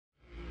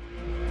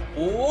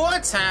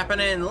What's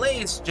happening,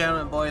 ladies and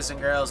gentlemen, boys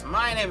and girls?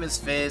 My name is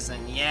Fizz,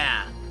 and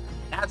yeah,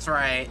 that's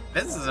right,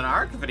 this is an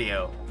ARK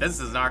video. This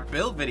is an ARK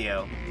build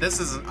video. This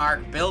is an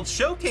ARK build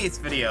showcase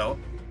video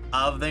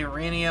of the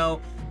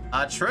Rhynio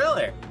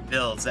trailer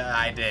builds that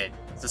I did.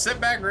 So sit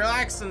back,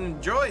 relax, and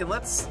enjoy.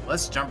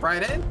 Let's jump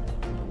right in.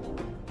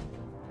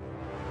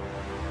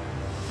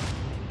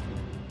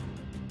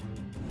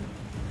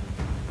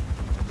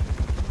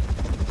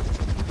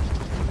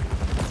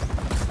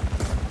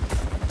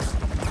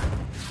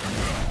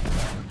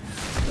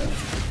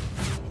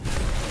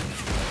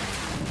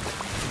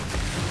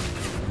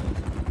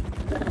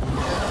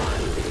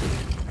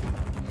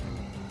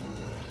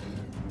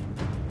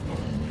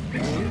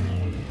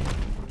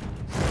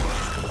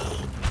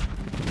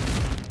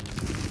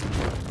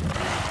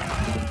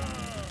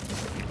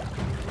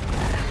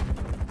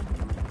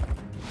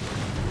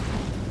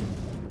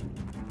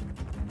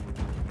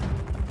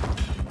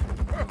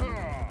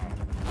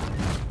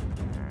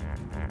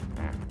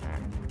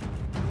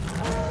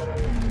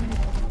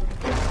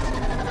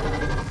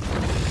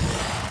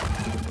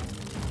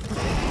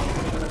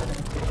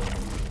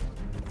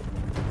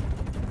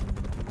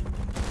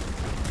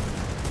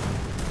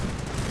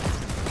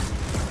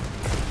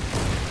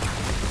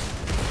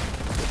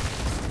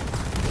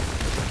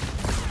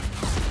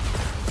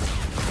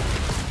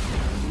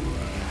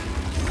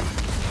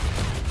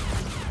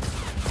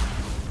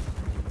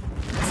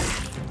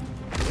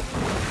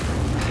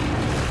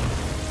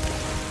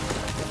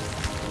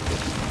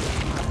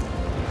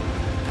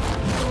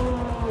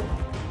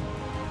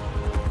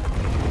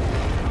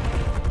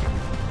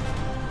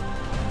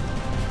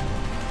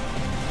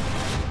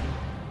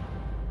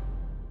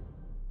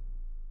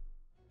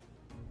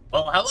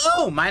 Well,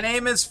 hello, my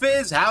name is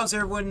Fizz. How's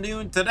everyone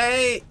doing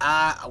today?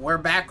 We're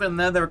back with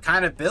another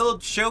kind of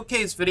build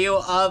showcase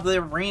video of the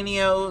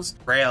Rhynio's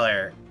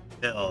trailer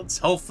builds.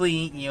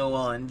 Hopefully you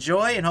will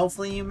enjoy, and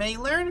hopefully you may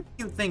learn a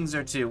few things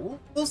or two.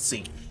 We'll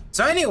see.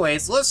 So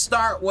anyways, let's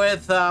start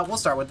with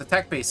the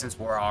tech base since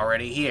we're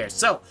already here.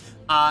 So,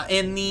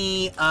 in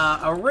the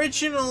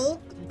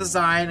original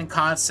design and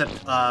concept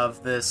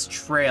of this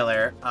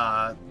trailer,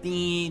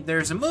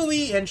 there's a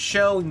movie and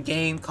show and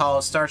game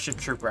called Starship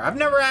Trooper. I've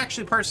never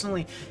actually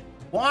personally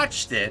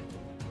watched it,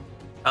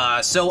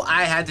 so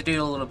I had to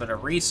do a little bit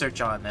of research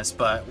on this,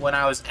 but when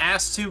I was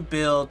asked to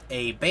build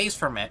a base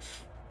from it,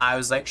 I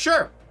was like,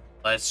 sure,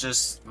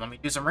 let me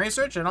do some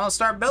research and I'll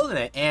start building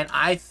it. And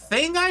I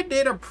think I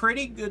did a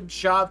pretty good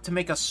job to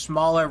make a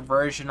smaller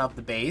version of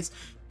the base.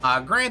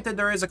 Granted,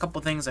 there is a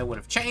couple things I would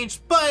have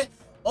changed, but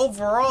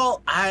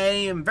overall, I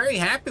am very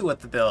happy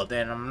with the build,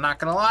 and I'm not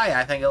gonna lie,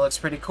 I think it looks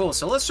pretty cool.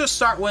 So let's just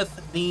start with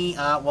the,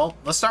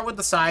 let's start with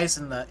the size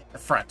in the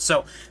front.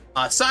 So,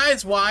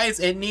 size-wise,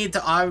 it needs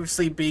to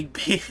obviously be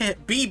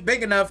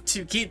big enough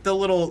to keep the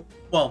little,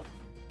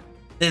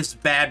 this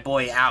bad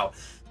boy out.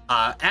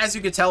 As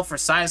you can tell, for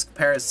size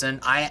comparison,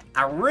 I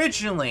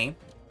originally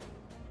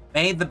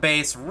made the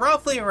base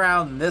roughly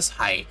around this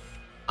height.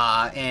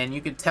 And you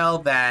can tell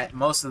that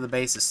most of the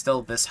base is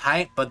still this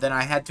height, but then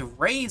I had to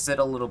raise it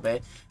a little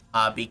bit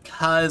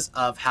because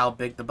of how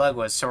big the bug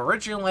was. So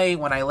originally,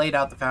 when I laid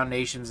out the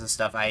foundations and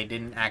stuff, I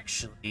didn't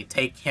actually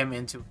take him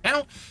into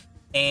account.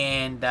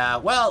 And,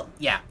 well,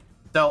 yeah.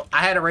 So I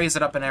had to raise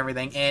it up and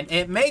everything, and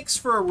it makes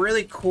for a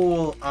really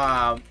cool,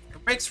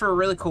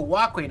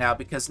 walkway now,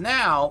 because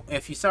now,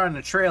 if you saw in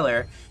the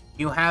trailer,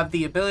 you have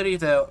the ability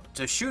to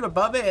shoot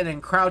above it and then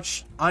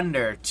crouch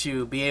under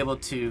to be able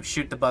to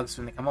shoot the bugs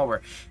when they come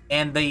over.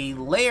 And the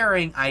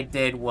layering I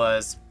did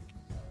was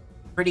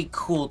pretty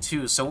cool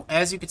too. So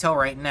as you can tell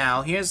right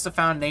now, here's the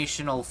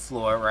foundational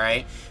floor,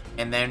 right?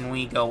 And then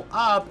we go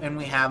up and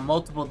we have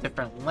multiple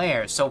different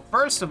layers. So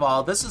first of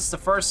all, this is the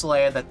first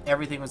layer that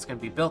everything was going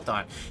to be built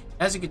on.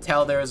 As you can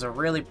tell, there is a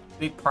really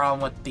big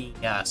problem with the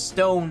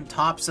stone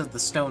tops of the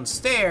stone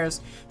stairs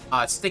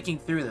sticking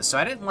through this. So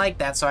I didn't like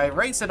that, so I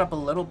raised it up a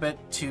little bit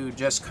to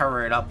just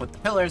cover it up with the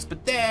pillars,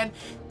 but then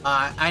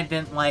I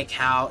didn't like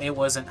how it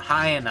wasn't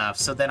high enough,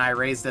 so then I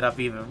raised it up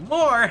even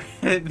more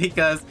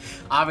because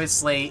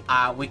obviously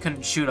we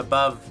couldn't shoot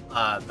above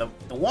the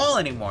wall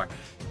anymore.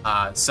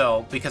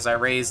 So because I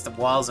raised the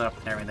walls up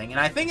and everything, and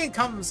I think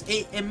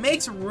it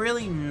makes a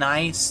really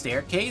nice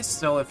staircase.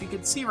 So if you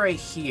can see right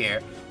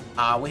here,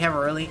 we have a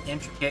really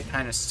intricate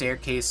kind of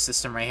staircase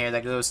system right here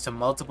that goes to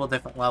multiple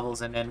different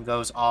levels and then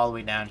goes all the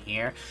way down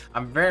here.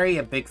 I'm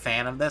a big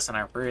fan of this, and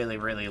I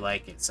really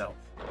like it. So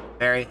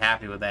very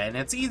happy with that, and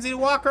it's easy to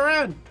walk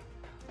around.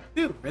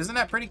 Dude, isn't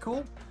that pretty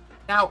cool?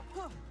 Now,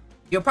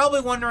 you're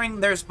probably wondering,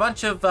 there's a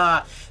bunch of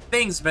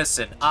things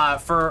missing.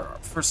 For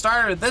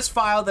starter, this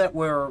file that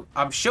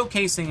I'm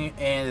showcasing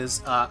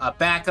is a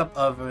backup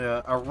of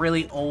a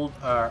really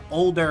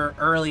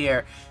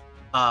earlier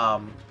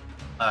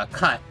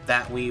cut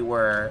that we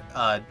were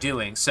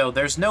doing. So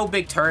there's no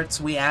big turrets.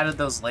 We added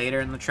those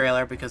later in the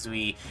trailer because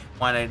we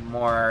wanted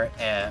more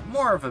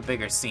of a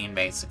bigger scene,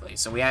 basically.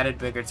 So we added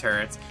bigger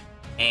turrets.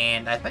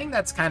 And I think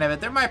that's kind of it.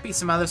 There might be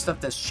some other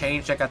stuff that's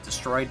changed that got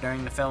destroyed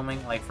during the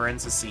filming. Like, for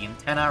instance, the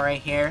antenna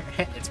right here.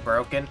 It's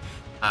broken.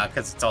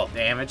 because it's all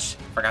damaged.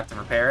 Forgot to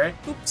repair it.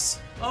 Oops.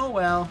 Oh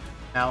well.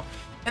 No.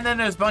 And then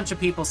there's a bunch of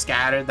people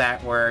scattered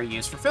that were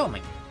used for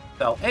filming.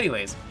 So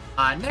anyways,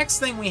 next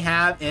thing we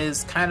have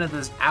is kind of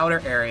this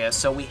outer area.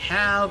 So we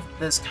have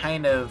this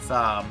kind of,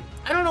 I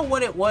don't know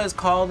what it was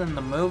called in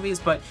the movies,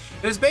 but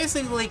it was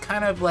basically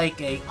kind of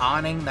like a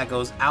awning that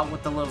goes out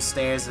with the little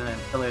stairs and then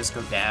pillars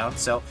go down.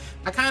 So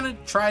I kind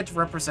of tried to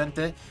represent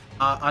it.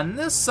 On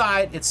this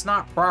side, it's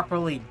not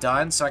properly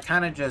done, so I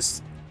kind of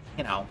just,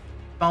 you know,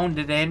 phoned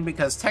it in,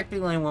 because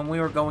technically when we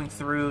were going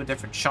through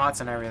different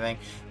shots and everything,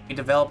 we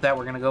developed that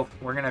we're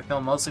gonna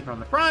film mostly from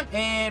the front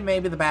and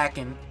maybe the back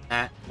and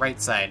that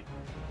right side.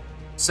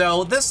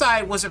 So this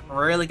side wasn't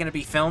really going to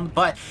be filmed,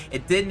 but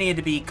it did need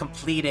to be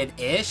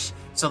completed-ish,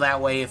 so that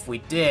way if we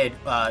did,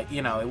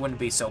 you know, it wouldn't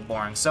be so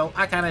boring. So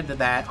I kind of did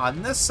that.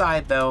 On this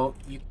side, though,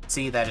 you can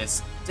see that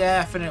it's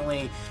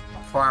definitely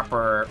a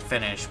proper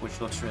finish,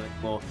 which looks really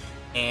cool.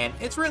 And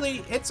it's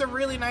a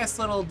really nice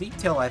little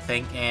detail, I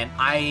think. And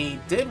I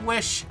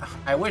wish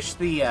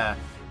the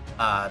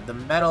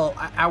metal,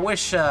 I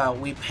wish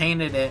we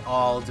painted it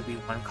all to be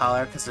one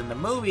color, because in the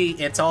movie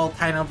it's all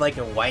kind of like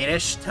a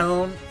whitish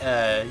tone,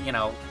 you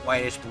know,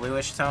 whitish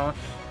bluish tone.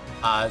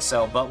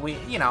 But we,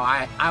 you know,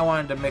 I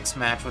wanted to mix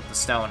match with the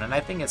stone, and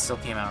I think it still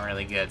came out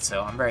really good,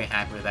 so I'm very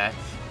happy with that.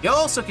 You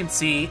also can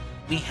see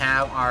we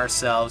have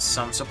ourselves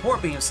some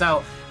support beams.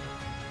 So,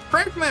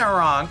 correct me if I'm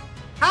wrong,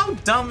 how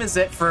dumb is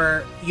it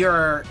for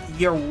your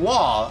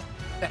wall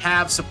to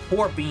have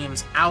support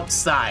beams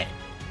outside?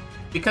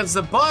 Because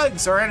the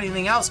bugs or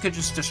anything else could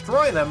just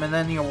destroy them, and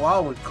then your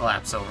wall would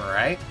collapse over,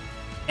 right?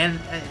 And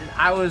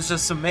I was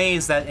just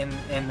amazed that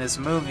in this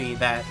movie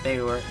that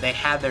they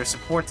had their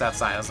supports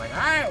outside. I was like, all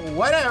right,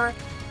 whatever,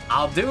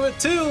 I'll do it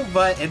too.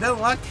 But it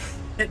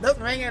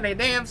doesn't make any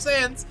damn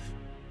sense.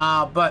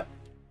 But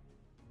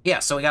yeah,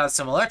 so we got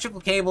some electrical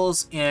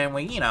cables, and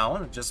we, you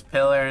know, just a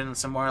pillar and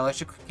some more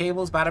electrical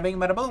cables. Bada bing,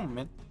 bada boom.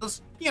 It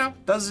just, you know,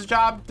 does the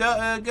job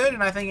good,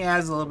 and I think it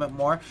adds a little bit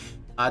more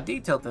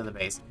detail to the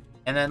base.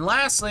 And then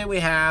lastly, we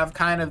have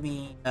kind of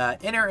the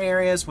inner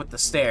areas with the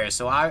stairs.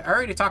 So I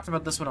already talked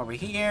about this one over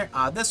here.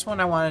 This one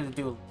I wanted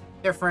to do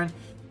different.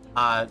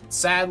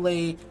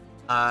 Sadly,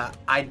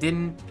 I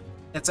didn't.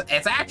 It's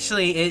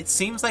actually, it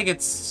seems like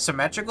it's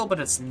symmetrical, but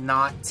it's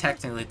not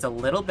technically. It's a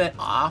little bit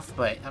off,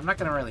 but I'm not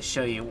gonna really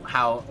show you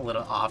how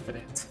little off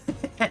it is,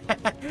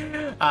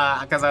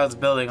 because I was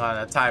building on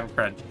a time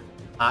crunch.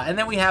 And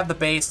then we have the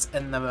base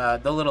and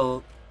the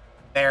little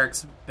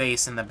barracks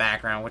base in the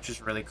background, which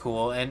is really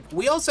cool. And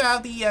we also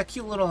have the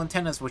cute little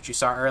antennas, which you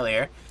saw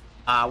earlier,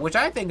 which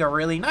I think are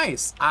really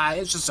nice.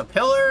 It's just a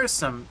pillar,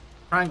 some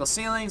triangle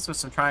ceilings with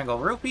some triangle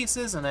roof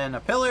pieces, and then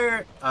a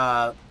pillar,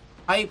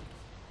 pipe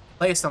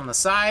placed on the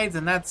sides,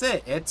 and that's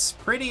it. It's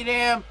pretty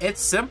damn, it's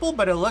simple,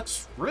 but it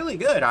looks really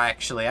good,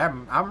 actually.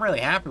 I'm really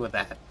happy with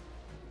that.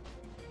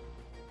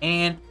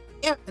 And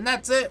yeah, and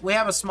that's it. We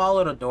have a small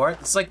little door.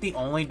 It's like the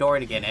only door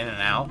to get in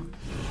and out.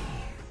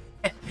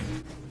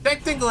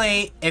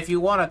 Technically, if you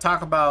want to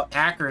talk about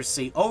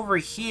accuracy, over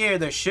here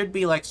there should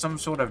be like some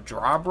sort of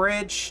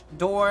drawbridge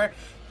door,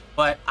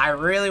 but I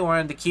really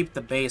wanted to keep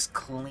the base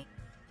clean,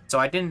 so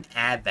I didn't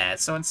add that.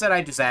 So instead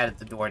I just added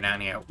the door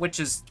down here, which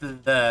is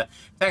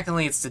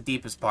technically it's the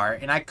deepest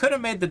part. And I could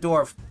have made the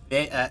door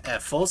a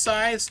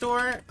full-size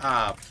door,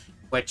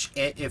 which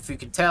if you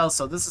can tell,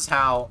 so this is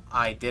how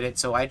I did it.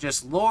 So I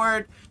just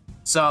lowered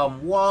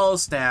some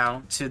walls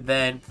down to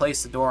then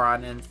place the door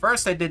on, and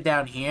first I did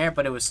down here,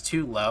 but it was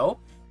too low.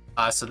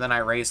 So then I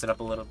raised it up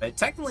a little bit.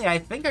 Technically, I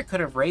think I could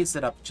have raised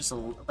it up just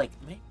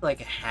maybe like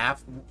a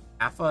half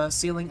a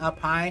ceiling up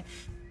high,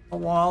 a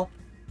wall.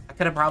 I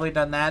could have probably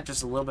done that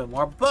just a little bit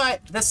more,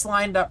 but this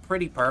lined up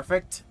pretty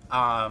perfect.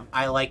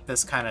 I like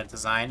this kind of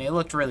design. It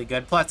looked really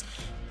good. Plus,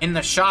 in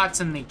the shots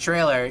in the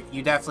trailer,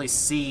 you definitely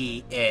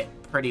see it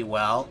pretty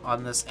well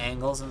on this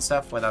angles and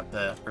stuff without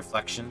the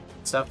reflection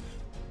and stuff.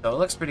 So it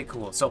looks pretty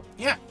cool. So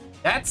yeah,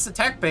 that's the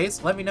tech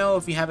base. Let me know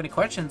if you have any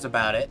questions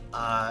about it.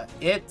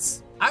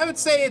 I would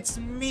say it's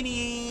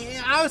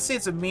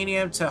a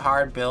medium to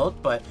hard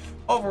build, but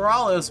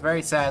overall it was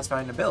very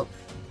satisfying to build.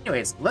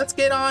 Anyways, let's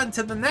get on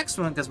to the next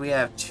one, because we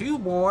have 2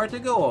 more to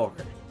go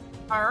over.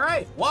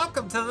 Alright,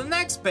 welcome to the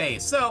next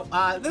base. So,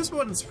 this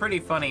one's pretty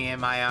funny in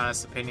my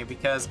honest opinion,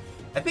 because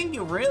I think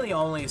you really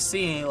only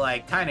see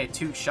like kind of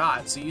 2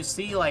 shots. So you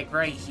see like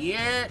right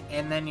here,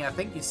 and then I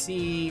think you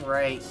see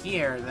right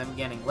here them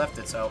getting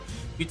lifted. So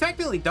you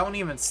technically don't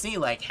even see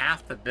like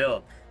half the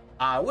build.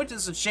 Which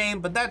is a shame,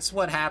 but that's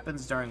what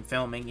happens during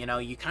filming. You know,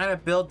 you kind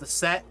of build the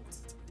set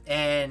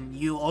and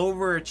you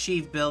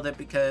overachieve build it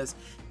because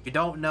you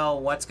don't know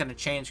what's going to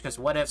change. Because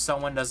what if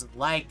someone doesn't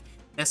like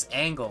this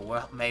angle?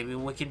 Well, maybe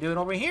we can do it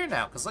over here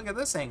now, because look at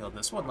this angle.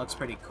 This one looks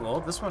pretty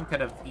cool. This one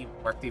could have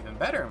worked even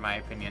better in my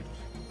opinion,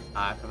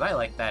 because I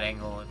like that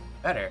angle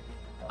better.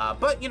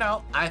 But you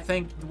know, I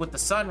think with the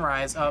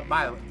sunrise,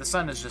 the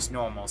sun is just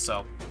normal,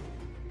 so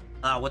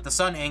with the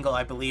sun angle,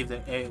 I believe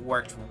that it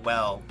worked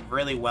well,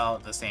 really well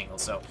at this angle,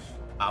 so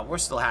we're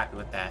still happy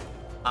with that.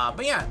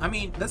 But yeah, I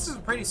mean, this is a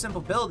pretty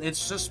simple build.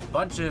 It's just a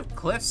bunch of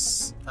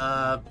cliffs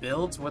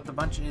builds with a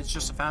bunch of, it's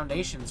just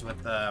foundations with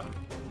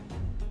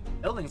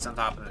buildings on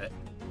top of it.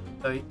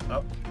 So,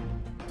 oh,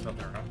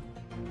 something wrong.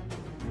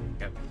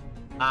 Good.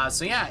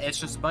 So yeah, it's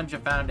just a bunch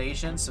of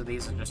foundations. So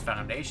these are just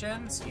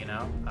foundations, you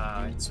know.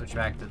 Switch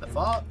back to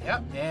default.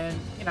 Yep, and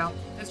you know,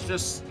 it's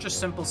just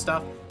simple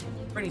stuff.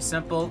 Pretty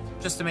simple,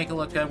 just to make it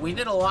look good. We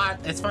did a lot.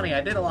 It's funny, I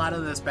did a lot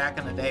of this back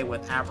in the day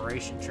with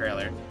Aberration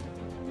trailer.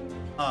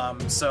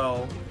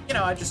 So you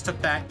know, I just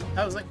took that.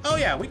 I was like, oh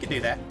yeah, we could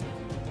do that.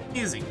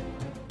 Easy,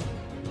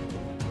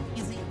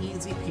 easy,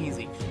 easy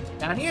peasy.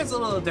 Down here's a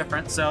little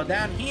different. So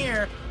down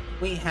here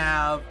we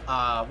have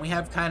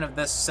kind of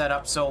this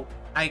setup. So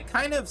I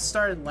kind of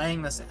started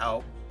laying this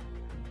out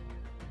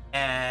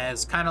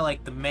as kind of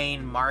like the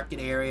main market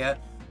area,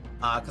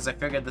 because I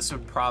figured this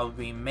would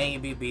probably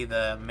maybe be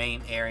the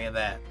main area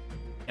that,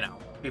 you know,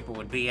 people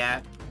would be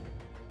at.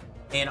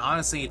 And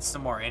honestly, it's the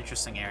more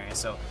interesting area,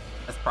 so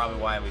that's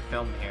probably why we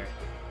filmed here.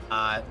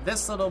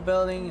 This little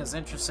building is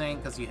interesting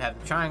because you have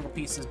the triangle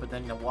pieces, but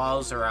then the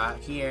walls are out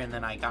here, and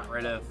then I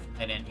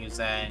didn't use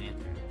that, and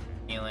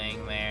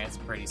ceiling there. It's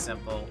pretty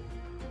simple.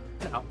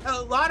 You know,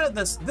 a lot of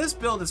this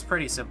build is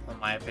pretty simple in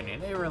my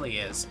opinion. It really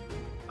is.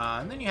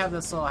 And then you have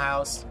this little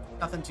house.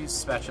 Nothing too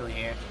special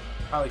here.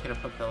 Probably could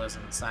have put pillars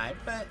on the side,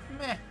 but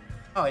meh.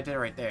 Oh, I did it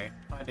right there.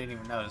 Oh, I didn't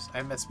even notice.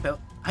 I missed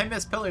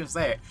pillars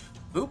there.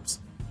 Oops.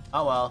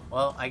 Oh well.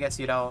 Well, I guess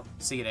you don't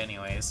see it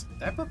anyways.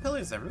 Did I put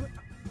pillars everywhere?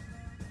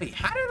 Wait,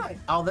 how did I?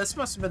 Oh, this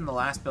must have been the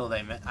last build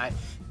I made.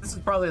 This is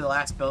probably the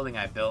last building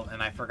I built,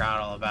 and I forgot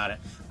all about it.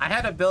 I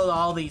had to build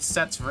all these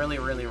sets really,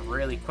 really,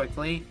 really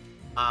quickly.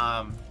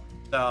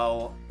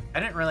 So I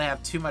didn't really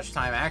have too much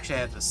time. I actually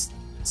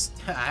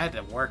had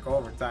to work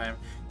overtime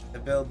to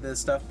build this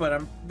stuff, but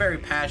I'm very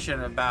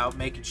passionate about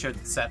making sure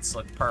the sets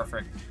look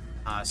perfect,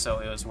 so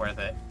it was worth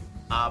it.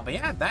 But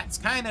yeah, that's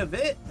kind of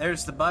it.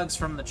 There's the bugs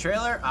from the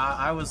trailer.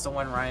 I was the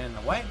one riding in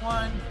the white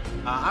one.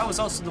 I was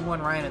also the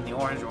one riding in the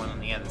orange one in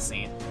the end of the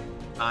scene.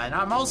 And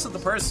I'm also the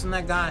person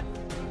that got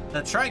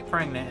the trike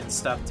pregnant and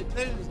stuff too.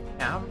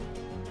 Yeah,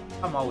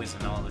 I'm always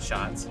in all the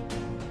shots.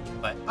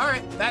 But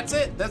alright, that's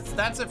it.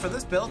 That's it for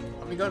this build.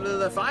 Let me go to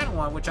the final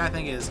one, which I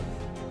think is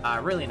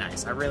really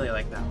nice. I really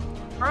like that one.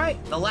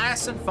 Alright, the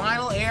last and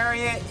final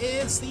area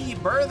is the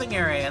birthing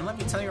area. And let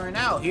me tell you right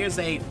now, here's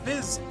a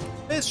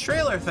Fizz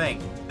trailer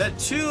thing. The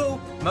two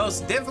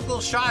most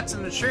difficult shots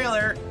in the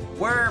trailer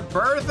were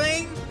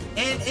birthing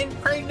and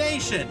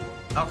impregnation.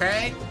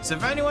 Okay? So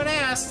if anyone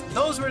asks,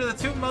 those were the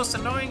two most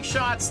annoying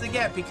shots to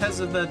get because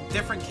of the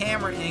different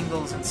camera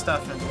angles and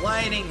stuff and the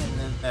lighting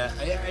and then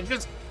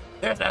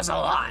there's a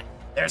lot.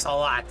 There's a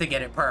lot to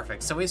get it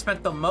perfect. So we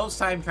spent the most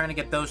time trying to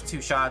get those two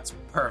shots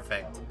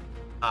perfect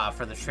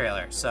for the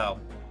trailer. So,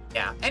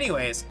 yeah.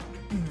 Anyways,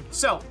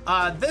 so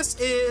this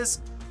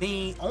is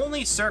the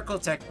only circle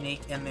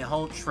technique in the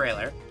whole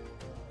trailer.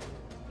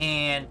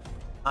 And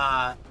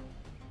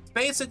it's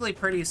basically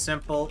pretty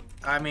simple.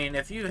 I mean,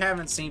 if you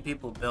haven't seen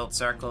people build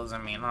circles, I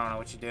mean, I don't know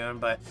what you're doing,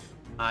 but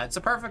it's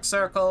a perfect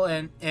circle.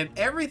 And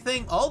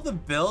everything, all the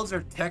builds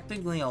are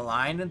technically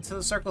aligned into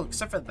the circle,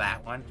 except for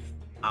that one.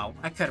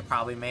 I could have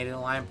probably made it a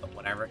line, but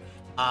whatever.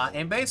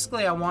 And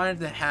basically, I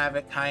wanted to have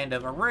it kind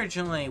of.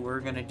 Originally, we were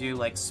gonna do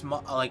like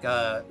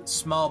a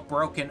small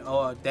broken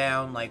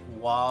down like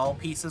wall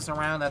pieces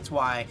around. That's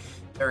why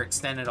they're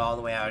extended all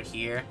the way out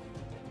here.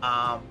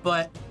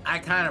 But I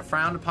kind of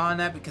frowned upon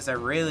that because I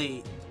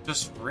really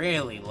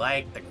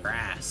like the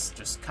grass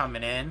just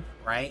coming in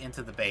right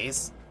into the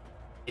base.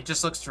 It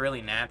just looks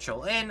really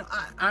natural, and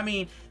I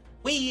mean.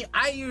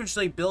 I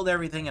usually build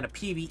everything in a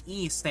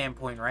PvE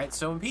standpoint, right?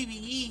 So in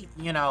PvE,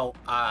 you know,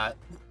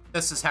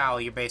 this is how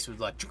your base would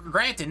look.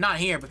 Granted, not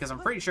here, because I'm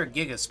pretty sure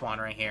Gigas spawn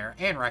right here,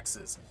 and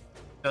Rexes.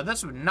 So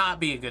this would not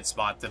be a good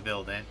spot to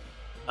build in,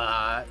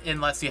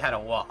 unless you had a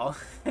wall.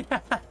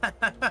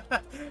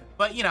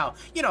 But, you know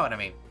what I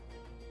mean.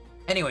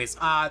 Anyways,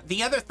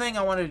 the other thing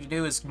I wanted to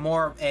do is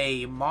more of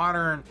a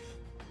modern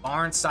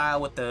barn style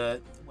with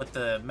the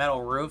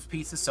metal roof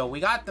pieces. So we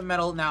got the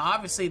metal. Now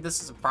obviously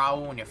this is a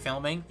problem when you're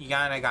filming. You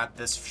kinda got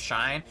this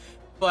shine,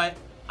 but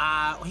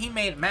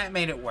Matt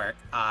made it work.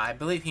 I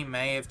believe he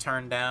may have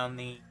turned down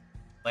the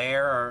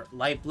glare or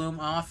light bloom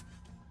off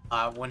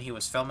when he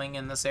was filming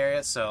in this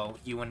area, so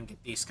you wouldn't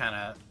get these kind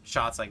of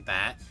shots like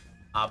that.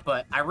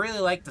 But I really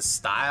like the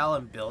style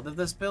and build of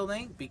this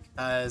building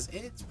because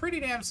it's pretty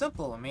damn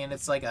simple. I mean,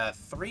 it's like a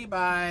 3x,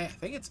 I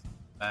think it's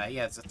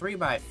it's a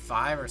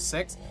 3x5 or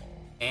 6,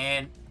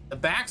 and the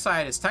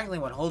backside is technically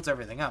what holds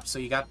everything up. So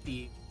you got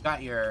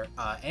your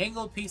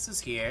angled pieces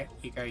here,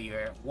 you got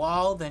your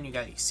wall, then you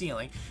got your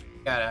ceiling,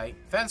 you got a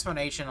fence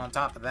foundation on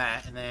top of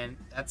that, and then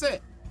that's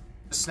it.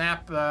 Just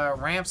snap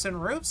ramps and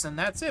roofs, and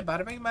that's it.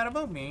 Bada bing, bada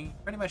boom. You're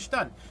pretty much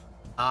done.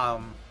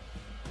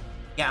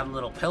 Got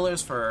little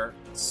pillars for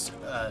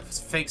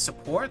fake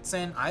supports,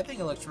 and I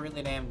think it looks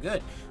really damn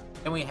good.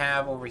 Then we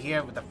have over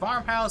here with the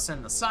farmhouse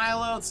and the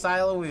silo. The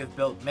silo we've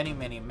built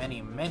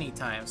many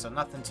times, so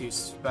nothing too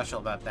special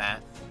about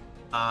that.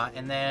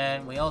 And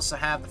then we also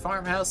have the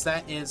farmhouse.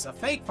 That is a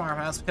fake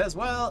farmhouse because,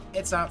 well,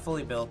 it's not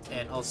fully built.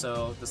 And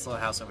also, this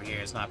little house over here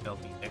is not built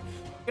either.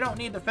 You don't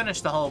need to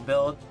finish the whole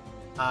build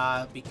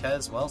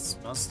because, well, most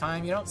of the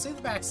time you don't see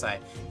the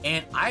backside.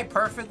 And I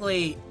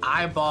perfectly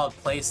eyeball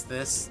placed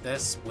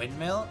this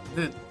windmill.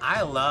 Dude,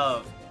 I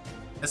love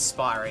this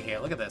spot right here.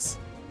 Look at this.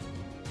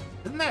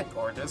 Isn't that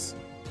gorgeous?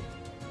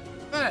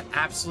 Isn't that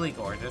absolutely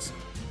gorgeous?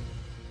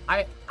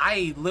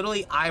 I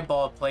literally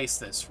eyeball placed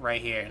this right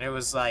here, and it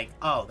was like,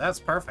 oh, that's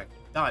perfect.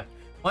 Done.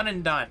 One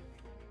and done.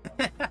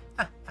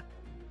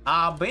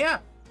 But yeah,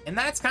 and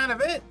that's kind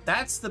of it.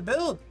 That's the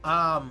build.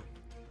 Well,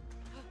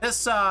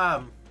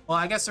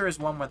 I guess there is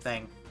one more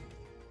thing.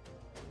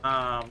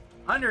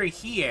 Under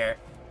here,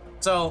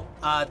 so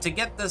to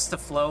get this to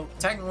float,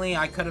 technically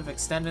I could have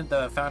extended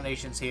the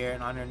foundations here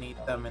and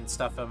underneath them and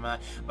stuff,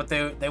 but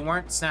they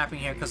weren't snapping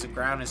here because the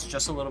ground is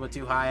just a little bit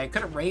too high. I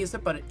could have raised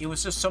it, but it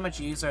was just so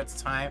much easier at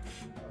the time.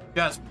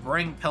 Just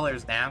bring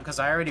pillars down because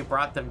I already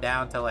brought them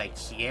down to like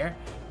here.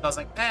 So I was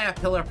like,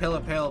 pillar,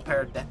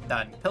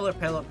 done.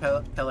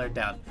 Pillar,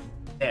 down.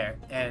 There,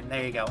 and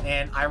there you go.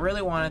 And I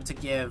really wanted to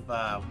give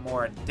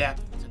more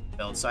depth to the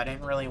build, so I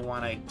didn't really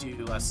want to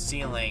do a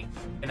ceiling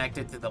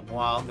connected to the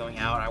wall going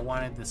out. I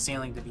wanted the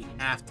ceiling to be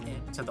aft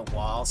into the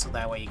wall, so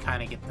that way you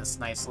kind of get this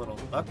nice little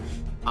look.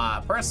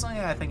 Personally,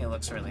 I think it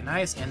looks really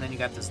nice. And then you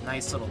got this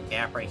nice little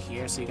gap right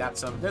here, so you got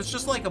there's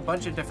just like a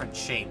bunch of different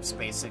shapes,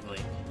 basically,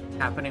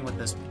 happening with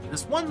this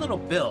one little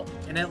build,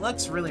 and it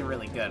looks really,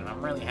 really good, and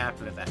I'm really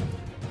happy with that.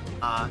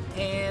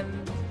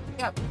 And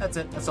yeah, that's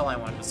it. That's all I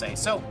wanted to say.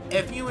 So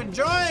if you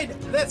enjoyed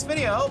this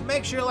video,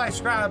 make sure to like,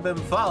 subscribe, and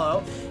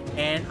follow.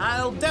 And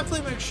I'll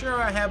definitely make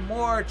sure I have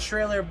more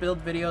trailer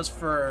build videos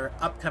for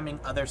upcoming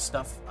other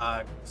stuff.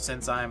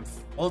 Since I'm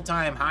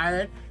full-time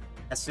hired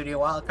at Studio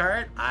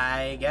Wildcard,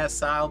 I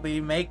guess I'll be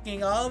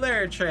making all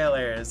their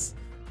trailers.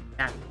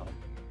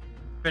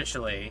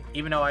 Officially,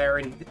 even though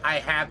I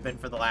have been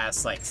for the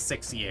last like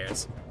 6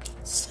 years.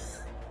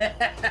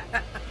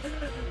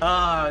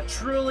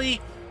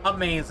 Truly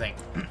amazing.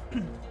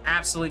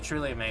 Absolutely,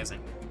 truly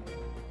amazing.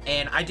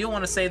 And I do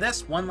want to say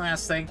this one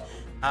last thing.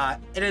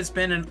 It has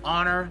been an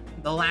honor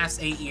the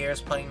last 8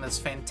 years playing this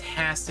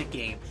fantastic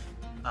game.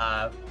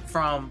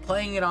 From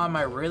playing it on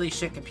my really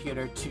shit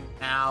computer to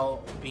now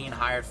being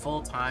hired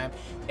full-time,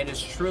 it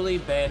has truly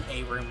been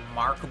a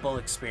remarkable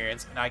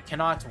experience, and I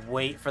cannot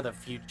wait for the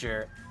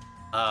future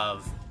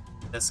of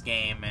this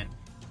game and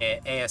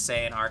ASA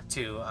and ARK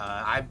 2.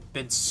 I've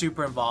been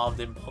super involved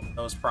in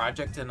those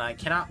projects, and I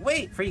cannot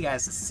wait for you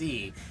guys to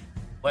see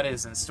what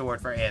is in store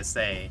for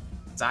ASA.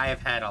 Because I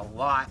have had a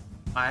lot.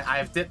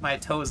 I've dipped my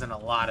toes in a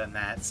lot in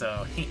that,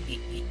 so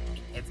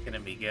it's gonna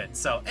be good.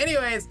 So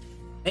anyways,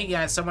 thank you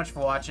guys so much for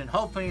watching.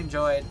 Hopefully you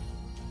enjoyed.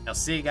 I'll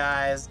see you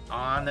guys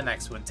on the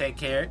next one. Take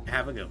care.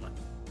 Have a good one.